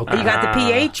XI. Okay. You got the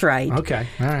PH right. Okay,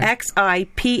 all right.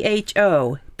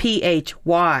 XIPHO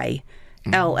PHY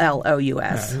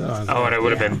LLOUS. Oh, and it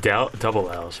would have been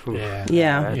double L's. Ooh.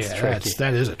 Yeah. That's tricky.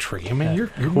 That is a trick. I mean, your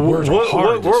words are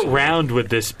hard. What round would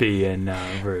this be in,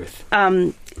 Ruth?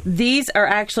 These are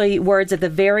actually words at the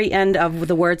very end of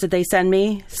the words that they send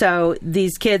me. So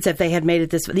these kids, if they had made it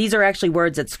these are actually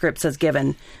words that Scripps has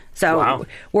given. So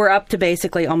we're up to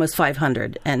basically almost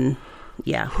 500. And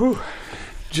yeah. Whew.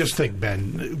 Just think,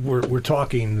 Ben, we're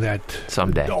talking that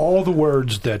someday all the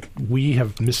words that we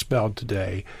have misspelled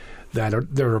today,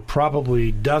 there are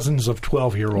probably dozens of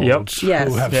 12-year-olds who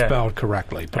have spelled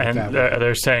correctly. And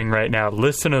they're saying right now,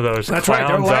 listen to those That's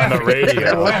clowns right, on the radio.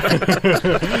 They're laughing.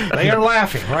 They are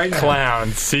laughing right now.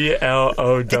 Clowns, CLOWN.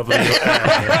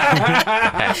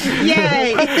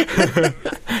 Yay!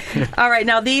 All right,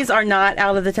 now these are not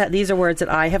out of the these are words that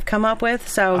I have come up with.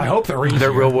 So I hope they're easy.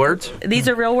 They're real words? These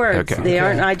are real words. Okay. They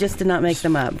aren't. I just did not make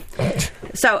them up.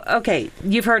 So, okay,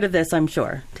 you've heard of this, I'm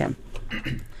sure, Tim.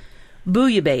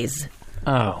 Bouillabaisse.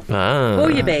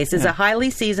 Bouillabaisse is a highly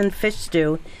seasoned fish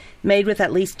stew made with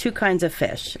at least two kinds of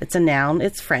fish. It's a noun.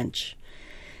 It's French.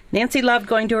 Nancy loved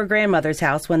going to her grandmother's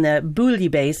house when the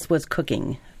bouillabaisse was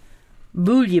cooking.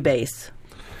 Bouillabaisse.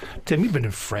 Tim, you've been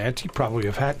in France. You probably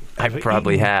have had. I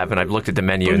probably have, and I've looked at the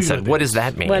menu and said, what does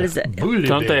that mean? What is it?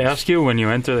 Don't they ask you when you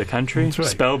enter the country? Right.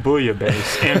 Spell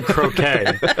bouillabaisse and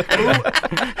croquet.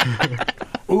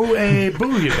 Ooh, a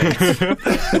bouillabaisse.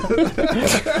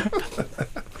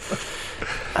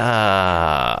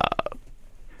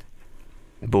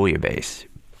 Bouillabaisse.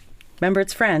 Remember,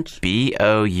 it's French.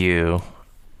 BOUILLBASE.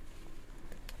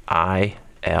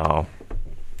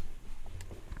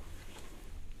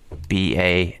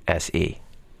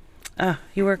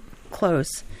 You were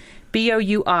close.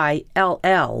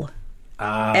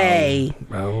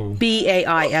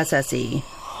 BOUILLABAISSE.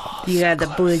 You had the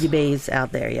bouillabaisse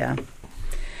out there, yeah.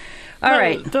 All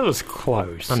right. That was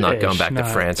close. I'm not going back to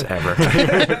France ever.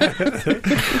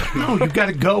 No, you've got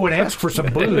to go and ask for some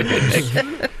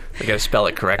bouillabaisse. I got to spell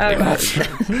it correctly.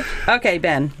 Okay,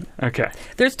 Ben. Okay.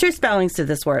 There's two spellings to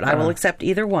this word. I will accept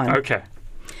either one. Okay.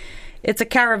 It's a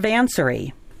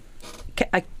caravansary.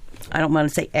 I don't want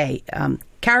to say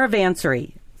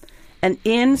caravansary. An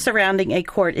inn surrounding a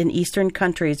court in eastern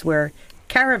countries where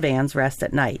caravans rest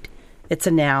at night. It's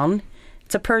a noun.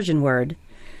 It's a Persian word.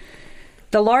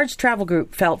 The large travel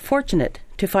group felt fortunate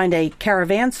to find a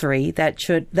caravansary that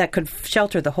could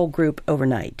shelter the whole group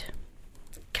overnight.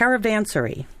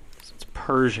 Caravansary. It's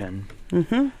Persian.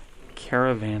 Mm-hmm.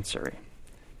 Caravansary.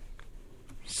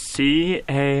 CARAVANCERY.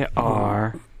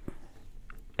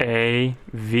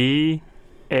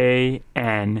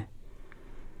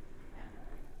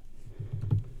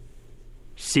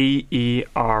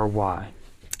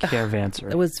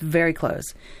 Caravansary. It was very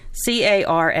close.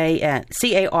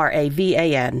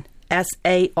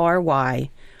 CARAVANSARY,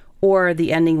 or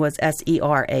the ending was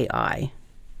SERAI.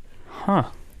 Huh.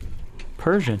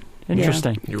 Persian.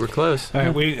 Interesting. You were close. All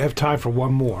right, we have time for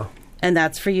one more. And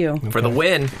that's for you. Okay. For the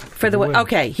win. For the win.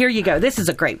 Okay, here you go. This is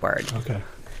a great word. Okay.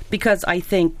 Because I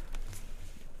think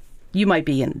you might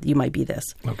be this.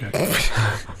 Okay.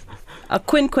 A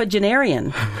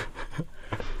quinquagenarian.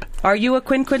 Are you a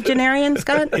quinquagenarian,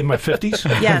 Scott? In my 50s?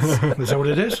 Yes. Is that what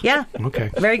it is? Yeah. Okay.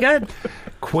 Very good.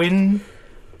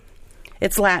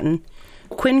 It's Latin.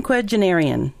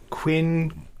 Quinquagenarian.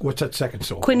 What's that second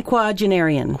syllable?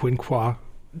 Quinquagenarian.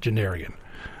 Quinquagenarian.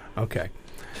 Okay.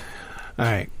 All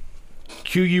right.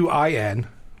 QUIN.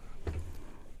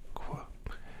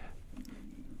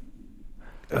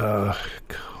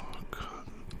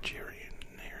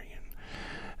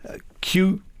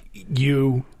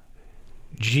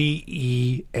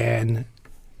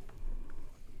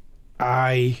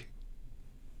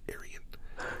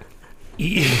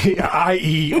 You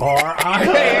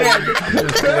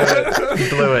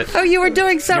blew it. Oh, you were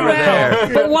doing so well.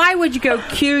 But why would you go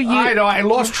Q-U? I know, I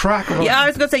lost track of it. Yeah, I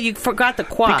was going to say you forgot the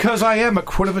quad. Because I am a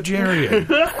quinquagenarian.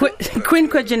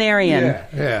 Quinquagenarian.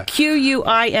 Yeah.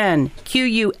 Quin.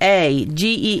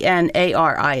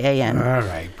 Quagenarian. All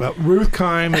right. But Ruth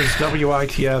Keim is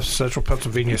WITF's Central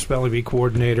Pennsylvania Spelling Bee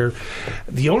coordinator.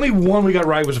 The only one we got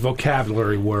right was a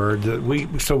vocabulary word.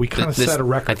 So we kind of set a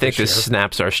record. I think this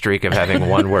snaps our streak of having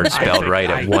one word spelled right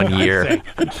at 1 year.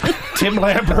 Tim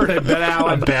Lambert and Ben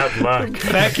Allen. Bad luck.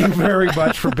 Thank you very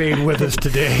much for being with us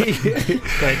today.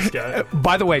 Thanks, Scott.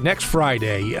 By the way, next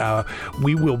Friday,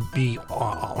 we will be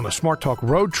on a Smart Talk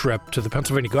road trip to the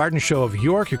Pennsylvania Garden Show of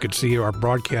York. You can see our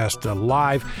broadcast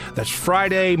live. That's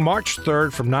Friday, March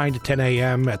 3rd from 9 to 10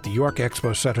 a.m. at the York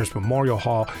Expo Center's Memorial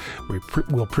Hall.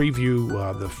 We'll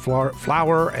preview the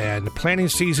flower and planting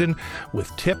season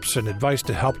with tips and advice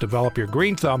to help develop your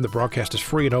green thumb. The broadcast is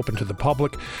free and open to the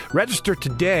public. Register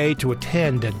today to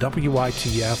attend at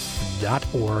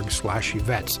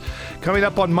witf.org/events. Coming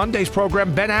up on Monday's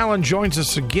program, Ben Allen joins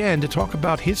us again to talk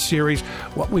about his series,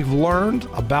 What We've Learned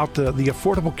About the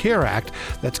Affordable Care Act,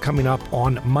 that's coming up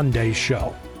on Monday's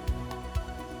show.